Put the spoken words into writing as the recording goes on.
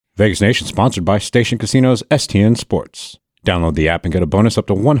Vegas Nation sponsored by Station Casinos STN Sports. Download the app and get a bonus up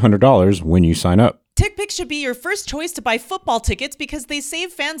to $100 when you sign up. TickPick should be your first choice to buy football tickets because they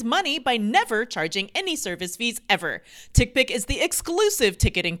save fans money by never charging any service fees ever. TickPick is the exclusive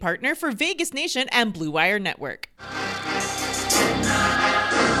ticketing partner for Vegas Nation and Blue Wire Network.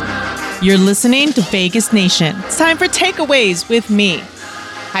 You're listening to Vegas Nation. It's time for Takeaways with me,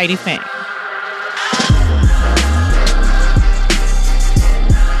 Heidi Fang.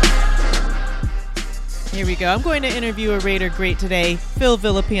 Here we go. I'm going to interview a Raider great today. Phil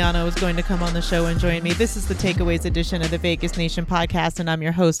Villapiano is going to come on the show and join me. This is the Takeaways edition of the Vegas Nation podcast, and I'm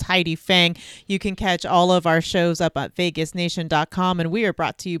your host, Heidi Fang. You can catch all of our shows up at vegasnation.com, and we are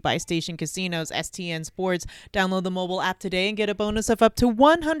brought to you by Station Casinos, STN Sports. Download the mobile app today and get a bonus of up to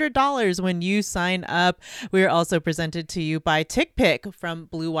 $100 when you sign up. We are also presented to you by TickPick from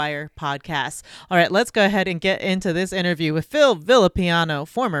Blue Wire Podcasts. All right, let's go ahead and get into this interview with Phil Villapiano,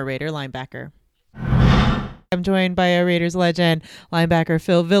 former Raider linebacker. I'm joined by a Raiders legend, linebacker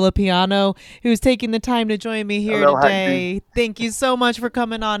Phil Villapiano, who's taking the time to join me here today. Heidi. Thank you so much for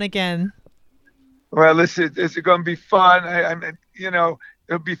coming on again. Well, listen, it's going to be fun.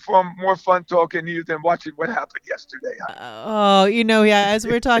 It'll be more fun talking to you than watching what happened yesterday. As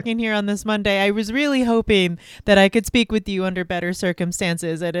we're talking here on this Monday, I was really hoping that I could speak with you under better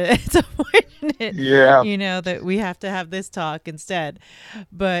circumstances. It's unfortunate, that we have to have this talk instead.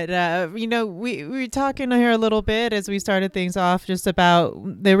 But, we were talking here a little bit as we started things off just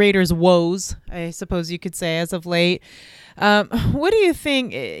about the Raiders' woes, I suppose you could say, as of late. What do you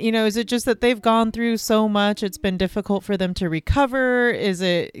think? Is it just that they've gone through so much, it's been difficult for them to recover? Is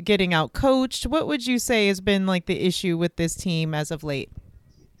it getting out coached? What would you say has been like the issue with this team as of late?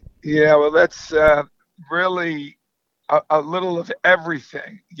 Yeah, well, that's really a little of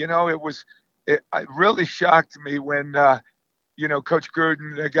everything. It really shocked me when, Coach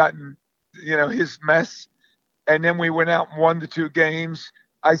Gruden had gotten, his mess. And then we went out and won the 2 games.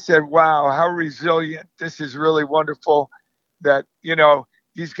 I said, wow, how resilient. This is really wonderful that,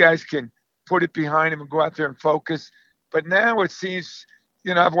 these guys can put it behind them and go out there and focus. But now it seems,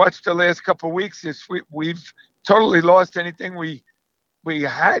 I've watched the last couple of weeks. We've totally lost anything we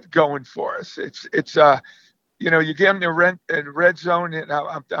had going for us. It's you get them the red zone, and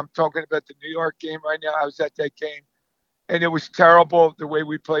I'm talking about the New York game right now. I was at that game, and it was terrible the way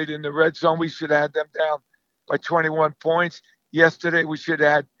we played in the red zone. We should have had them down by 21 points. Yesterday, we should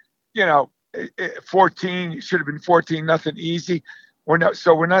have had, 14. It should have been 14-0 easy. We're not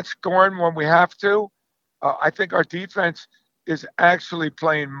scoring when we have to. I think our defense is actually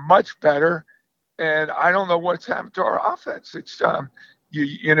playing much better, and I don't know what's happened to our offense. It's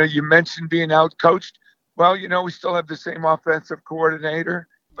you mentioned being out coached. Well, we still have the same offensive coordinator.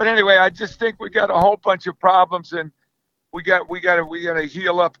 But anyway, I just think we got a whole bunch of problems, and we got to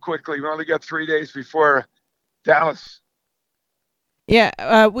heal up quickly. We only got 3 days before Dallas.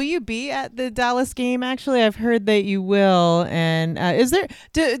 Yeah. Will you be at the Dallas game? Actually, I've heard that you will. And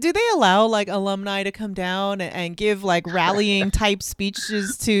do they allow like alumni to come down and give like rallying type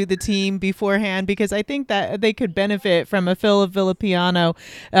speeches to the team beforehand? Because I think that they could benefit from a Phil Villapiano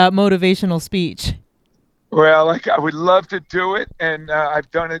motivational speech. Well, I would love to do it. And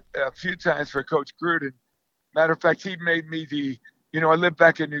I've done it a few times for Coach Gruden. Matter of fact, he made me I live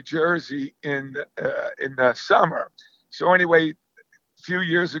back in New Jersey in the summer. So anyway, a few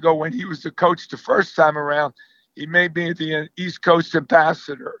years ago when he was the coach the first time around, he made me the East Coast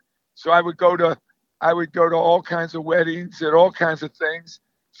ambassador. So I would go to all kinds of weddings and all kinds of things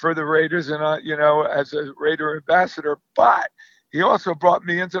for the Raiders, and as a Raider ambassador. But he also brought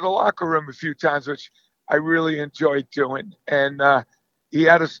me into the locker room a few times, which I really enjoyed doing. And he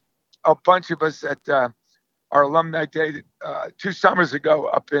had a bunch of us at our alumni day 2 summers ago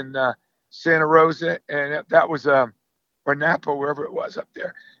up in Santa Rosa, and that was or Napa, wherever it was up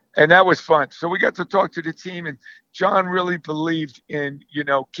there. And that was fun. So we got to talk to the team, and John really believed in,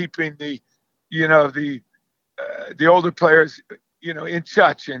 keeping the older players, in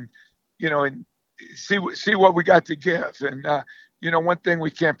touch and, and see what we got to give. And, one thing, we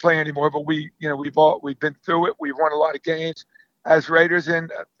can't play anymore, but we've been through it. We've won a lot of games as Raiders,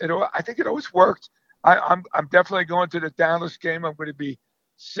 and I think it always worked. I'm definitely going to the Dallas game. I'm going to be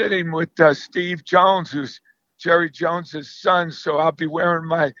sitting with Steve Jones, who's Jerry Jones's son, so I'll be wearing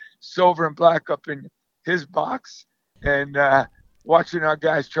my silver and black up in his box and watching our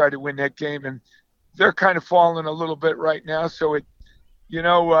guys try to win that game. And they're kind of falling a little bit right now, so it'd be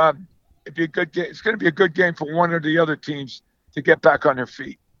a good game. It's going to be a good game for one or the other teams to get back on their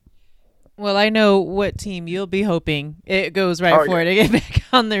feet. Well, I know what team you'll be hoping it goes right for to get back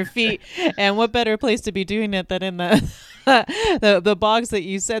on their feet. And what better place to be doing it than in the the box that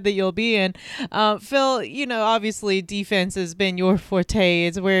you said that you'll be in. Phil, obviously defense has been your forte.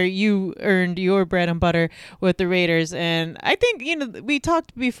 It's where you earned your bread and butter with the Raiders. And I think, we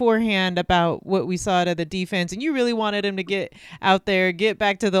talked beforehand about what we saw out of the defense, and you really wanted him to get out there, get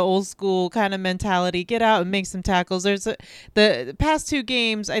back to the old school kind of mentality, get out and make some tackles. The past two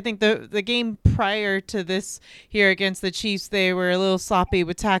games, I think the game prior to this here against the Chiefs, they were a little sloppy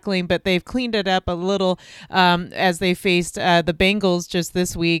with tackling, but they've cleaned it up a little as they faced the Bengals just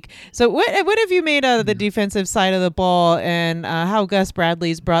this week. So what have you made out of the defensive side of the ball, and how Gus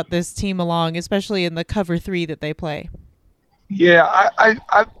Bradley's brought this team along, especially in the cover 3 that they play? Yeah,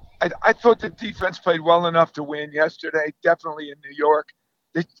 I thought the defense played well enough to win yesterday, definitely in New York.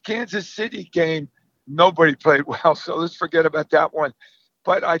 The Kansas City game, nobody played well, so let's forget about that one.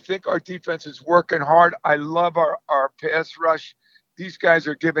 But I think our defense is working hard. I love our pass rush. These guys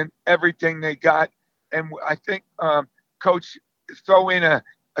are giving everything they got. And I think, Coach, throw in a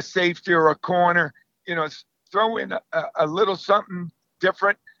safety or a corner, throw in a little something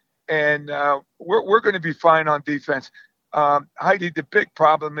different, and we're going to be fine on defense. Heidi, the big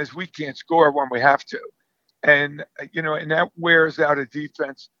problem is we can't score when we have to. And, and that wears out a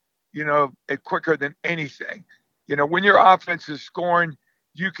defense, quicker than anything. When your offense is scoring,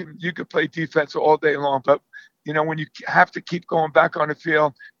 you can play defense all day long. But, when you have to keep going back on the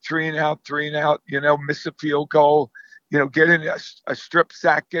field, 3 and out, miss a field goal, get in a strip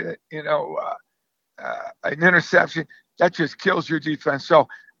sack, get an interception, that just kills your defense. So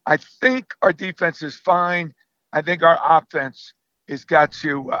I think our defense is fine. I think our offense has got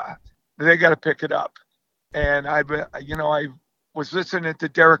to, they got to pick it up. And I was listening to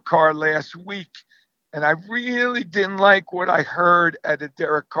Derek Carr last week, and I really didn't like what I heard out of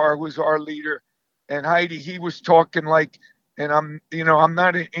Derek Carr, who was our leader. And Heidi, he was talking like, and I'm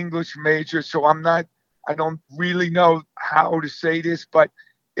not an English major, so I don't really know how to say this, but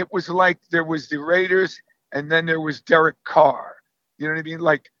it was like there was the Raiders and then there was Derek Carr. You know what I mean?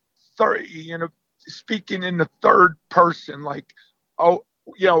 Like, speaking in the third person, like,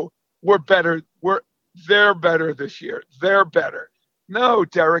 we're better. They're better this year. They're better. No,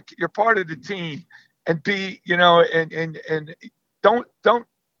 Derek, you're part of the team, and and don't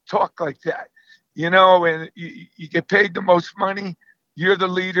talk like that. And you get paid the most money. You're the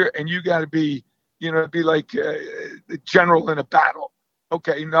leader, and you got to be, be like the general in a battle.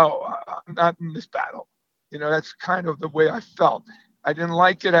 Okay, no, I'm not in this battle. That's kind of the way I felt. I didn't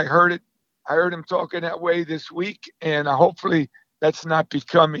like it. I heard it. I heard him talking that way this week, and hopefully that's not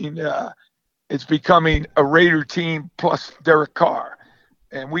becoming. It's becoming a Raider team plus Derek Carr,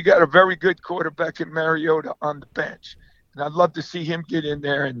 and we got a very good quarterback in Mariota on the bench, and I'd love to see him get in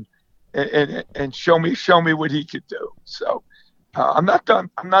there and show me what he could do. So I'm not done.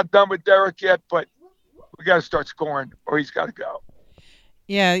 I'm not done with Derek yet, but we got to start scoring, or he's got to go.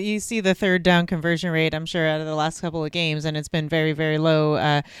 Yeah, you see the third down conversion rate, I'm sure, out of the last couple of games, and it's been very, very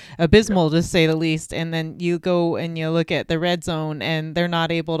low, abysmal to say the least. And then you go and you look at the red zone, and they're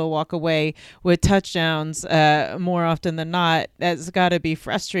not able to walk away with touchdowns more often than not. That's got to be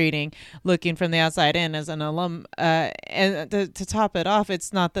frustrating looking from the outside in as an alum. And to top it off,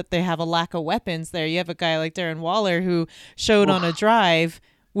 it's not that they have a lack of weapons there. You have a guy like Darren Waller who showed on a drive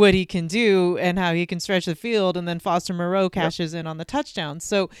what he can do and how he can stretch the field, and then Foster Moreau cashes in on the touchdown.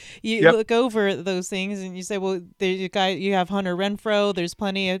 So you look over those things and you say, well, you have Hunter Renfrow. There's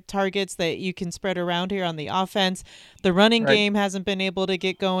plenty of targets that you can spread around here on the offense. The running game hasn't been able to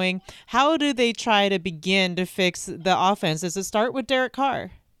get going. How do they try to begin to fix the offense? Does it start with Derek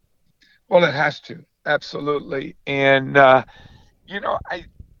Carr? Well, it has to. Absolutely. And, I'm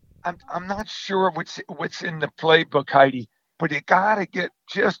not sure what's in the playbook, Heidi. But you got to get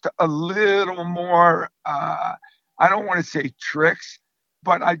just a little more, I don't want to say tricks,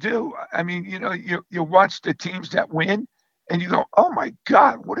 but I do. I mean, you watch the teams that win and you go, oh, my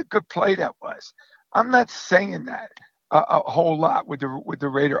God, what a good play that was. I'm not saying that a whole lot with the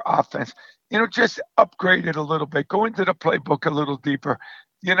Raider offense. Just upgrade it a little bit. Go into the playbook a little deeper.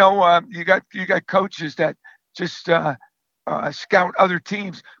 You got coaches that just scout other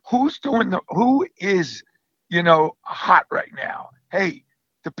teams. Who is hot right now? Hey,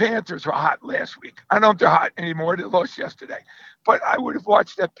 the Panthers were hot last week. I don't know if they're hot anymore. They lost yesterday. But I would have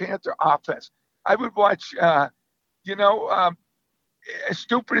watched that Panther offense. I would watch, as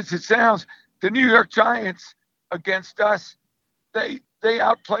stupid as it sounds, the New York Giants against us, they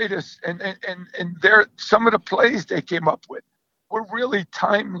outplayed us. And some of the plays they came up with were really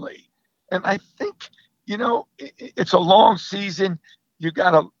timely. And I think, it's a long season. You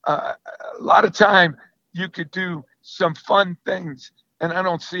got a lot of time. You could do some fun things, and I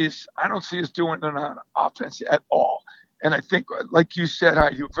don't see us doing it on offense at all. And I think, like you said,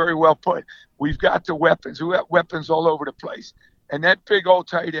 you very well put. We've got the weapons. We got weapons all over the place. And that big old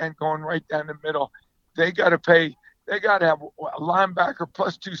tight end going right down the middle, they got to pay. They got to have a linebacker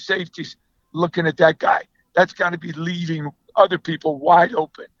plus 2 safeties looking at that guy. That's got to be leaving other people wide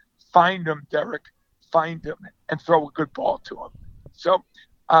open. Find them, Derek. Find them and throw a good ball to them. So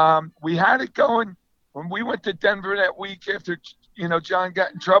we had it going when we went to Denver that week after, John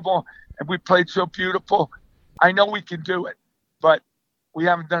got in trouble and we played so beautiful. I know we can do it, but we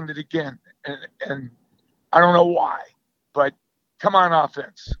haven't done it again. And I don't know why, but come on,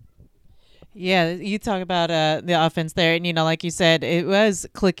 offense. Yeah, you talk about the offense there, and like you said, it was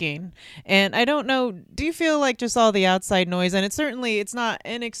clicking. And I don't know, do you feel like just all the outside noise, and it's not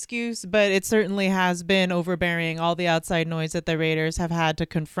an excuse, but it certainly has been overbearing, all the outside noise that the Raiders have had to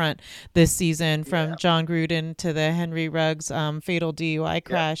confront this season, from John Gruden to the Henry Ruggs fatal DUI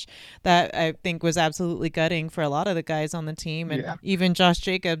crash, that I think was absolutely gutting for a lot of the guys on the team, and even Josh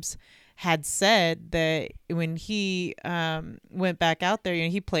Jacobs had said that when he went back out there,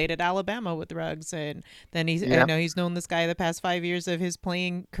 he played at Alabama with Ruggs, and then I know he's known this guy the past 5 years of his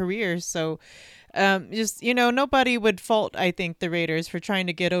playing career. So nobody would fault, I think, the Raiders for trying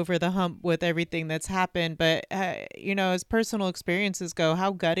to get over the hump with everything that's happened. But, as personal experiences go,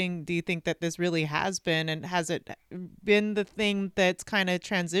 how gutting do you think that this really has been? And has it been the thing that's kind of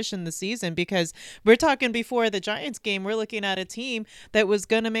transitioned the season? Because we're talking before the Giants game, we're looking at a team that was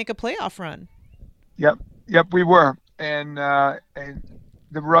going to make a playoff run. Yep, we were. And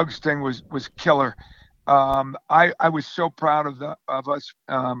the Ruggs thing was killer. I was so proud of us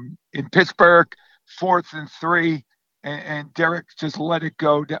in Pittsburgh, 4th and 3, and Derek just let it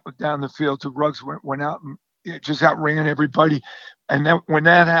go down the field. So Ruggs went out and just outran everybody. And then when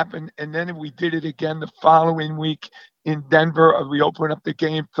that happened, and then we did it again the following week in Denver. We opened up the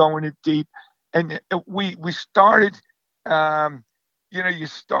game, throwing it deep, and we started. You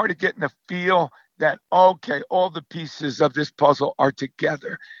started getting a feel that, okay, all the pieces of this puzzle are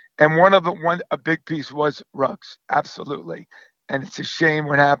together. And a big piece was Ruggs, absolutely. And it's a shame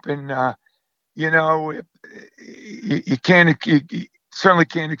what happened. You certainly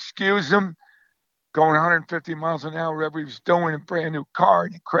can't excuse him going 150 miles an hour wherever he was doing, a brand new car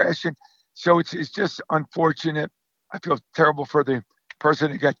and crashing. So it's just unfortunate. I feel terrible for the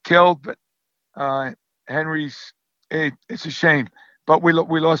person who got killed, but it's a shame. But we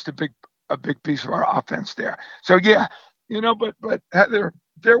lost a big piece of our offense there. So but Heather,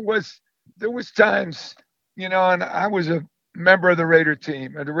 there was times, and I was a member of the Raider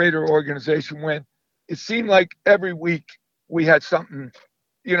team and the Raider organization, when it seemed like every week we had something,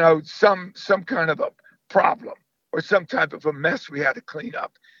 some kind of a problem or some type of a mess we had to clean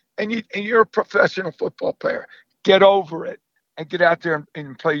up. And you're a professional football player. Get over it and get out there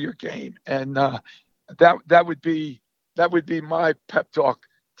and play your game. And that would be my pep talk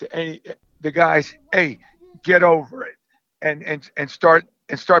to the guys. Hey, get over it and start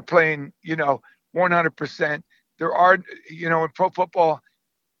playing, 100%. There are, in pro football,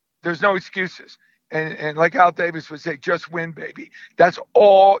 there's no excuses. And like Al Davis would say, just win, baby. That's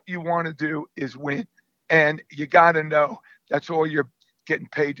all you want to do is win. And you got to know that's all you're getting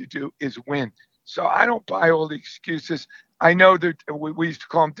paid to do is win. So I don't buy all the excuses. I know that we used to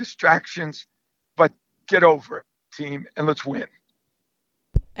call them distractions, but get over it, team, and let's win.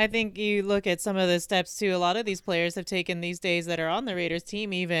 I think you look at some of the steps too. A lot of these players have taken these days that are on the Raiders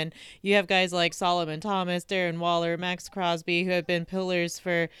team. Even you have guys like Solomon Thomas, Darren Waller, Max Crosby, who have been pillars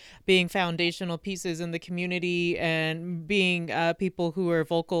for being foundational pieces in the community and being people who are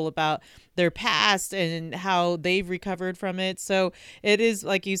vocal about their past and how they've recovered from it. So it is,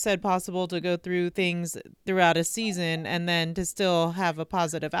 like you said, possible to go through things throughout a season and then to still have a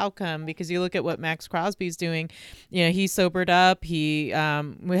positive outcome, because you look at what Max Crosby's doing. He sobered up. He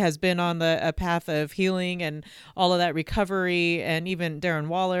has been on a path of healing and all of that recovery. And even Darren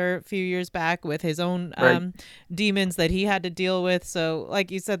Waller a few years back with his own demons that he had to deal with. So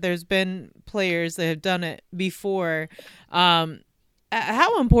like you said, there's been players that have done it before.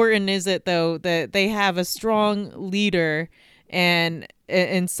 How important is it, though, that they have a strong leader and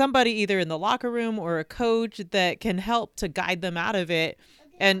somebody either in the locker room or a coach that can help to guide them out of it?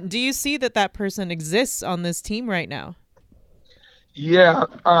 And do you see that person exists on this team right now? Yeah.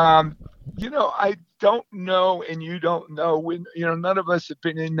 I don't know, and you don't know. None of us have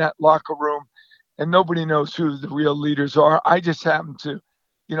been in that locker room, and nobody knows who the real leaders are. I just happen to,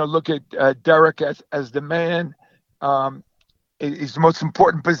 look at Derek as the man. He's the most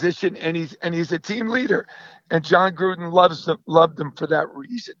important position, and he's a team leader. And John Gruden loved him for that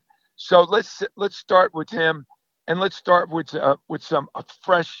reason. So let's start with him, and let's start with a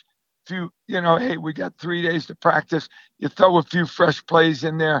fresh few, hey, we got 3 days to practice. You throw a few fresh plays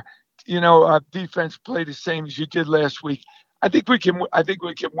in there. Defense play the same as you did last week. I think we can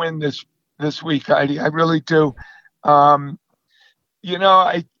win this week, Heidi. I really do. As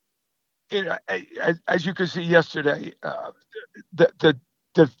you could see yesterday, the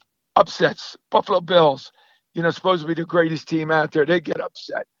upsets, Buffalo Bills, supposed to be the greatest team out there, they get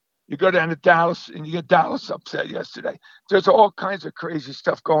upset. You go down to Dallas and you get Dallas upset yesterday. There's all kinds of crazy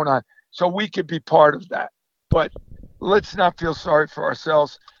stuff going on. So we could be part of that. But let's not feel sorry for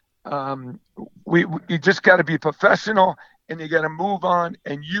ourselves. You just got to be professional, and you got to move on,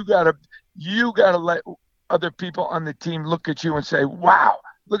 and you got to let other people on the team look at you and say, wow,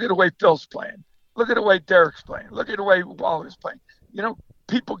 look at the way Phil's playing. Look at the way Derek's playing. Look at the way Waller's playing.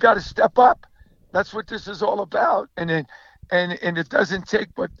 People got to step up. That's what this is all about. And it doesn't take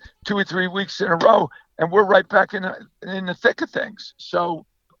but 2 or 3 weeks in a row, and we're right back in the thick of things. So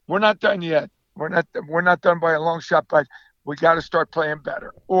we're not done yet. We're not done by a long shot, but we got to start playing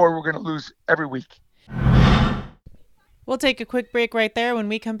better, or we're going to lose every week. We'll take a quick break right there. When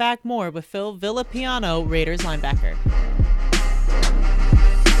we come back, more with Phil Villapiano, Raiders linebacker.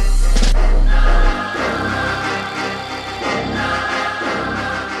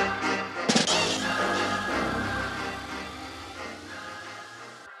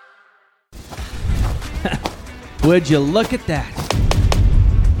 Would you look at that?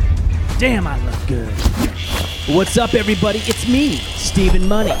 Damn, I look good. What's up, everybody? It's me, Stephen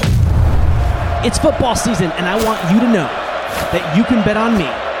Money. It's football season, and I want you to know that you can bet on me,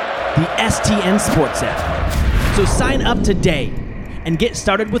 the STN Sports app. So sign up today and get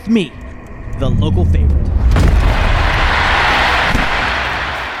started with me, the local favorite.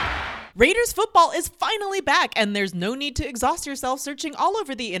 Raiders football is finally back, and there's no need to exhaust yourself searching all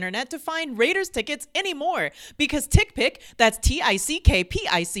over the internet to find Raiders tickets anymore, because TickPick, that's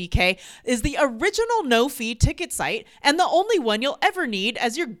TickPick, is the original no-fee ticket site and the only one you'll ever need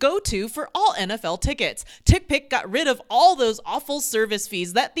as your go-to for all NFL tickets. TickPick got rid of all those awful service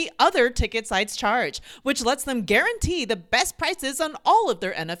fees that the other ticket sites charge, which lets them guarantee the best prices on all of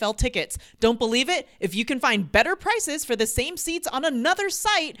their NFL tickets. Don't believe it? If you can find better prices for the same seats on another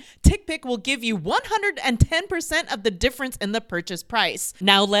site, TickPick will give you 110% of the difference in the purchase price.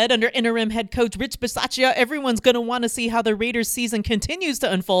 Now led under interim head coach Rich Bisaccia, everyone's going to want to see how the Raiders season continues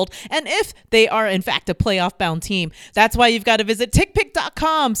to unfold and if they are in fact a playoff-bound team. That's why you've got to visit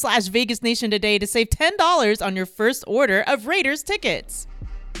tickpick.com/VegasNation today to save $10 on your first order of Raiders tickets.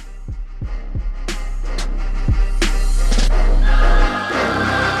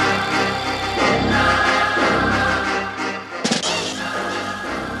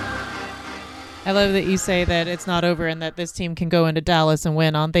 I love that you say that it's not over and that this team can go into Dallas and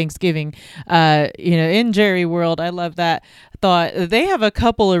win on Thanksgiving. In Jerry World, I love that thought. They have a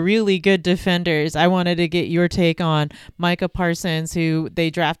couple of really good defenders. I wanted to get your take on Micah Parsons, who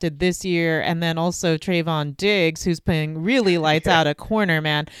they drafted this year, and then also Trayvon Diggs, who's playing really lights out at corner,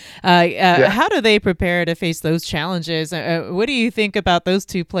 man. How do they prepare to face those challenges? What do you think about those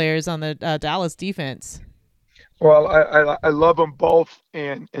two players on the Dallas defense? Well, I love them both,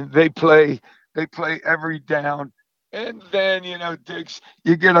 and they play. They play every down, and then Diggs,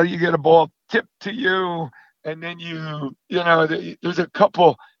 you get a ball tipped to you, and then there's a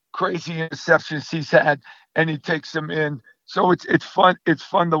couple crazy interceptions he's had, and he takes them in. So it's fun. It's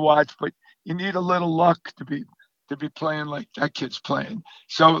fun to watch, but you need a little luck to be playing like that kid's playing.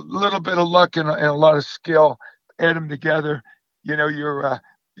 So a little bit of luck and a lot of skill, add them together. You're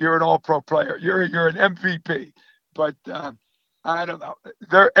an all-pro player. You're an MVP, but. I don't know.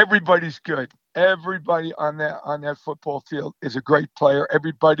 Everybody's good. Everybody on that football field is a great player.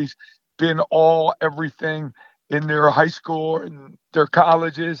 Everybody's been everything in their high school and their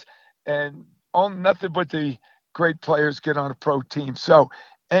colleges, and nothing but the great players get on a pro team. So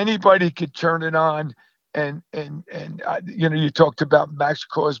anybody could turn it on. And you talked about Max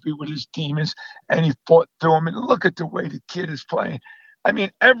Crosby with his demons, and he fought through them. And look at the way the kid is playing. I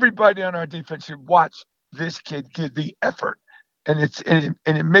mean, everybody on our defense should watch this kid give the effort. And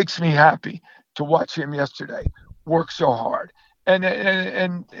it makes me happy to watch him yesterday work so hard, and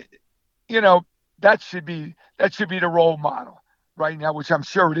that should be the role model right now, which I'm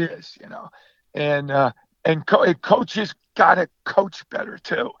sure it is, and coaches got to coach better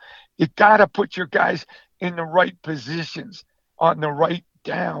too. You got to put your guys in the right positions on the right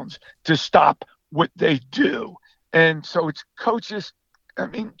downs to stop what they do, and so it's coaches. I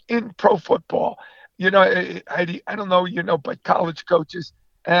mean, in pro football. I don't know, but college coaches,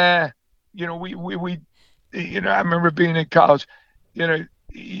 we I remember being in college, you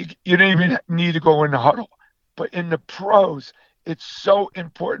didn't even need to go in the huddle. But in the pros, it's so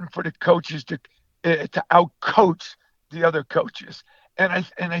important for the coaches to outcoach the other coaches. And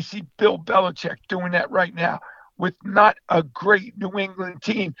I see Bill Belichick doing that right now with not a great New England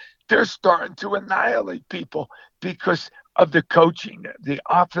team. They're starting to annihilate people because of the coaching. The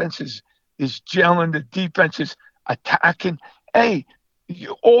offense is gelling, the defense is attacking. Hey,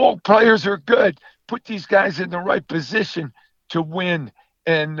 all players are good. Put these guys in the right position to win,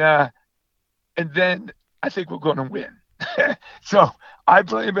 and then I think we're going to win. So I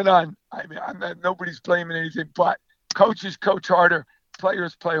blame it on. I mean, nobody's blaming anything, but coaches coach harder,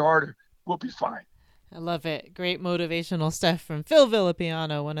 players play harder. We'll be fine. I love it. Great motivational stuff from Phil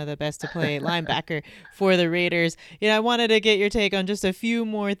Villapiano, one of the best to play linebacker for the Raiders. I wanted to get your take on just a few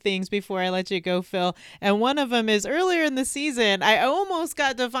more things before I let you go, Phil. And one of them is earlier in the season, I almost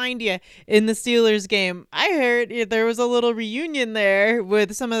got to find you in the Steelers game. I heard there was a little reunion there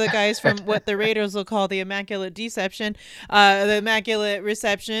with some of the guys from what the Raiders will call the Immaculate Reception.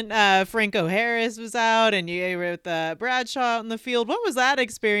 Franco Harris was out, and you were with Bradshaw out in the field. What was that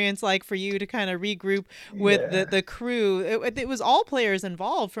experience like for you to kind of regroup with the crew? It was all players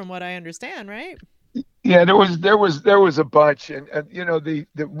involved, from what I understand, right? Yeah, there was a bunch, and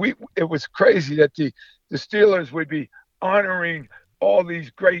it was crazy that the Steelers would be honoring all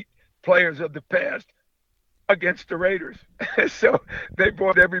these great players of the past against the Raiders. So they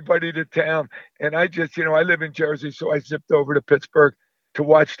brought everybody to town, and I just, I live in Jersey, so I zipped over to Pittsburgh to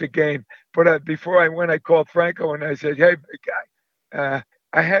watch the game. But before I went, I called Franco and I said, "Hey, big guy,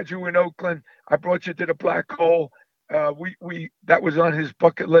 I had you in Oakland. I brought you to the Black Hole. We that was on his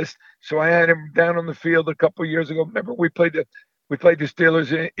bucket list. So I had him down on the field a couple of years ago. Remember, we played the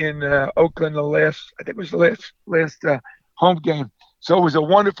Steelers in Oakland I think it was the last home game. So it was a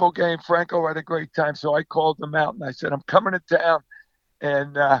wonderful game. Franco had a great time. So I called him out and I said, I'm coming to town.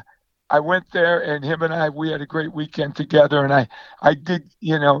 And I went there, and him and we had a great weekend together. And I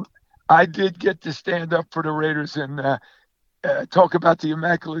did get to stand up for the Raiders and talk about the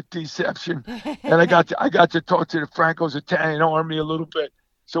Immaculate Deception, and I got to talk to the Franco's Italian Army a little bit.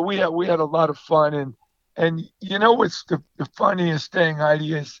 So we had a lot of fun, and what's the funniest thing,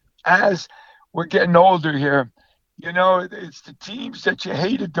 Heidi, is as we're getting older here, it's the teams that you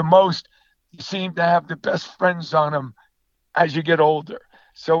hated the most. You seem to have the best friends on them as you get older.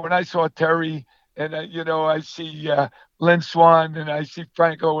 So when I saw Terry, and I see Lynn Swan, and I see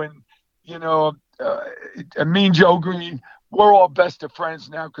Franco, and Mean Joe Green. We're all best of friends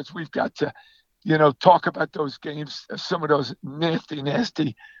now because we've got to, talk about those games, some of those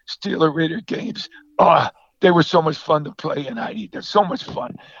nasty Steeler Raider games. They were so much fun to play, and they're so much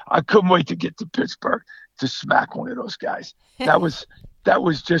fun. I couldn't wait to get to Pittsburgh to smack one of those guys. That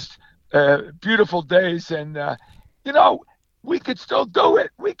was just beautiful days, and we could still do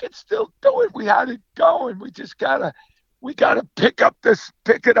it. We had it going. We just gotta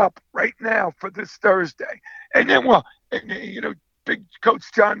pick it up right now for this Thursday, and then big Coach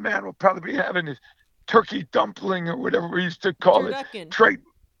John Mann will probably be having his turkey dumpling or whatever we used to call it.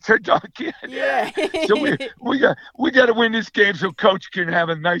 Turducken. Yeah. So we got to win this game so Coach can have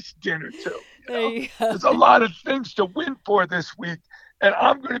a nice dinner too. There's a lot of things to win for this week, and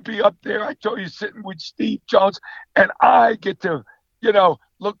I'm going to be up there. I told you, sitting with Steve Jones, and I get to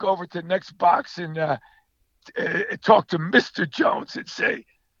look over to the next box and talk to Mr. Jones and say,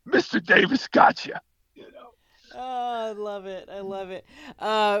 Mr. Davis got you. Oh, I love it.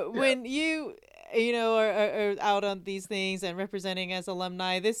 When you are out on these things and representing as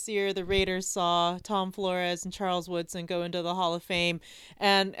alumni, this year the Raiders saw Tom Flores and Charles Woodson go into the Hall of Fame,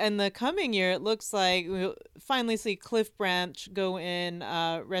 and the coming year it looks like we'll finally see Cliff Branch go in,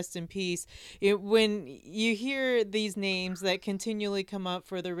 rest in peace. When you hear these names that continually come up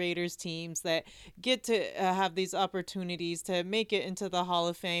for the Raiders teams that get to have these opportunities to make it into the Hall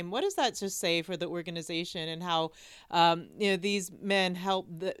of Fame, what does that just say for the organization and how these men help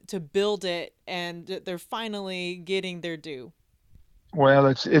to build it, and they're finally getting their due? Well,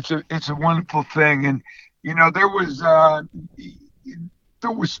 it's a wonderful thing, and there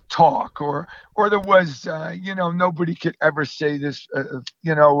was talk, or there was nobody could ever say this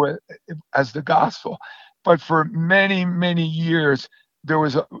as the gospel, but for many years there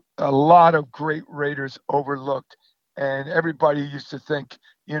was a lot of great Raiders overlooked, and everybody used to think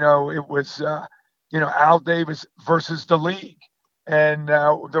it was Al Davis versus the league, and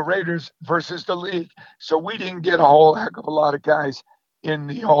the Raiders versus the league. So we didn't get a whole heck of a lot of guys in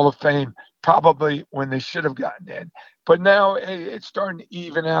the Hall of Fame, probably when they should have gotten in. But now it's starting to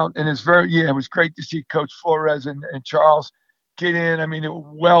even out, and it was great to see Coach Flores and Charles get in. I mean, it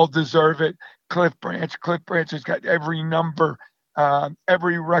well deserve it. Cliff Branch has got every number,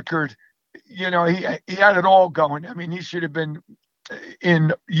 every record he had it all going. I mean, he should have been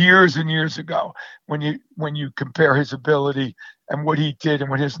in years and years ago when you compare his ability and what he did and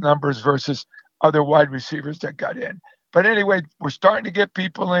what his numbers versus other wide receivers that got in. But anyway, we're starting to get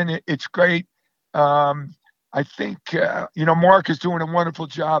people in. It's great. I think, Mark is doing a wonderful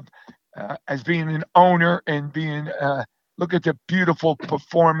job as being an owner and being, look at the beautiful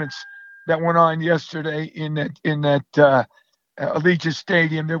performance that went on yesterday in that Allegiant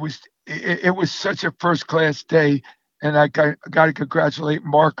Stadium. It was such a first-class day, and I got to congratulate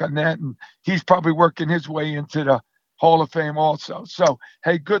Mark on that. And he's probably working his way into the Hall of Fame also. So,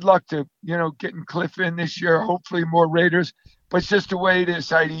 hey, good luck to, getting Cliff in this year. Hopefully more Raiders. But it's just the way it is,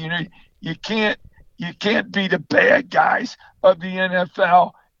 Heidi. You can't be the bad guys of the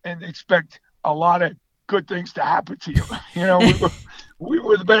NFL and expect a lot of good things to happen to you. We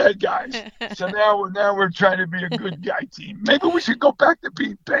were the bad guys. So now we're trying to be a good guy team. Maybe we should go back to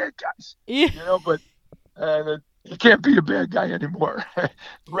being bad guys. Yeah. But you can't be a bad guy anymore.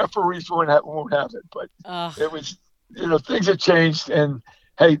 Referees won't have it. But it was, things have changed. And,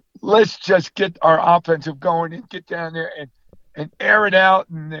 hey, let's just get our offensive going and get down there and air it out.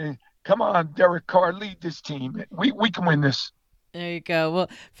 And come on, Derek Carr, lead this team. We can win this. There you go. Well,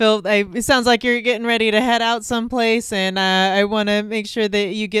 Phil, it sounds like you're getting ready to head out someplace, and I want to make sure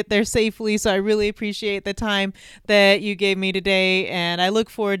that you get there safely. So I really appreciate the time that you gave me today, and I look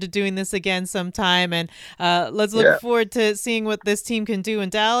forward to doing this again sometime. And let's look forward to seeing what this team can do in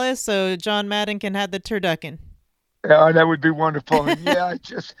Dallas, so John Madden can have the turducken. Yeah, that would be wonderful. And I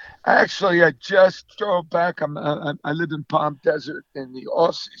just drove back. I live in Palm Desert in the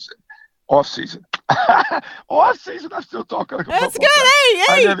off season. Off season, I'm still talking like a That's football good.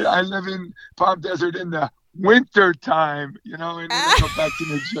 Player. Hey. I live in Palm Desert in the winter time, and then I go back to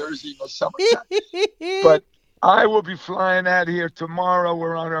New Jersey in the summertime. But I will be flying out of here tomorrow.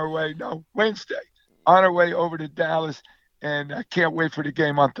 We're on our way. No, Wednesday, on our way over to Dallas. And I can't wait for the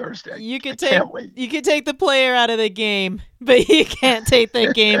game on Thursday. You can take the player out of the game, but you can't take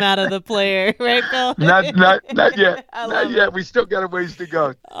the game out of the player, right, Phil? Not yet. Not yet. We still got a ways to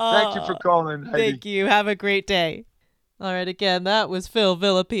go. Thank you for calling, Heidi. Thank you. Have a great day. All right, again, that was Phil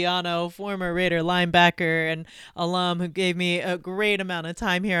Villapiano, former Raider linebacker and alum who gave me a great amount of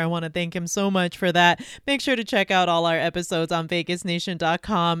time here. I want to thank him so much for that. Make sure to check out all our episodes on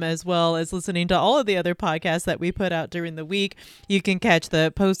VegasNation.com, as well as listening to all of the other podcasts that we put out during the week. You can catch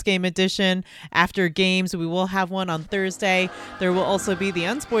the post-game edition after games. We will have one on Thursday. There will also be the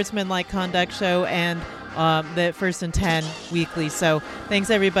Unsportsmanlike Conduct show and the First and 10 weekly. So thanks,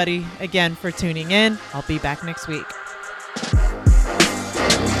 everybody, again for tuning in. I'll be back next week.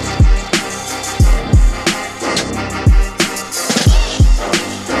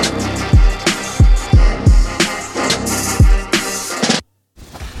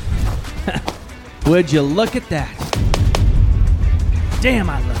 Would you look at that? Damn,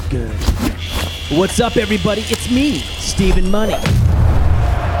 I look good. What's up, everybody? It's me, Stephen Money.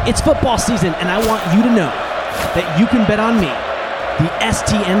 It's football season, and I want you to know that you can bet on me, the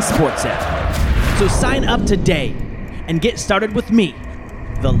STN Sports app. So sign up today and get started with me,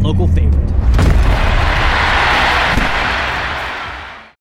 the local favorite.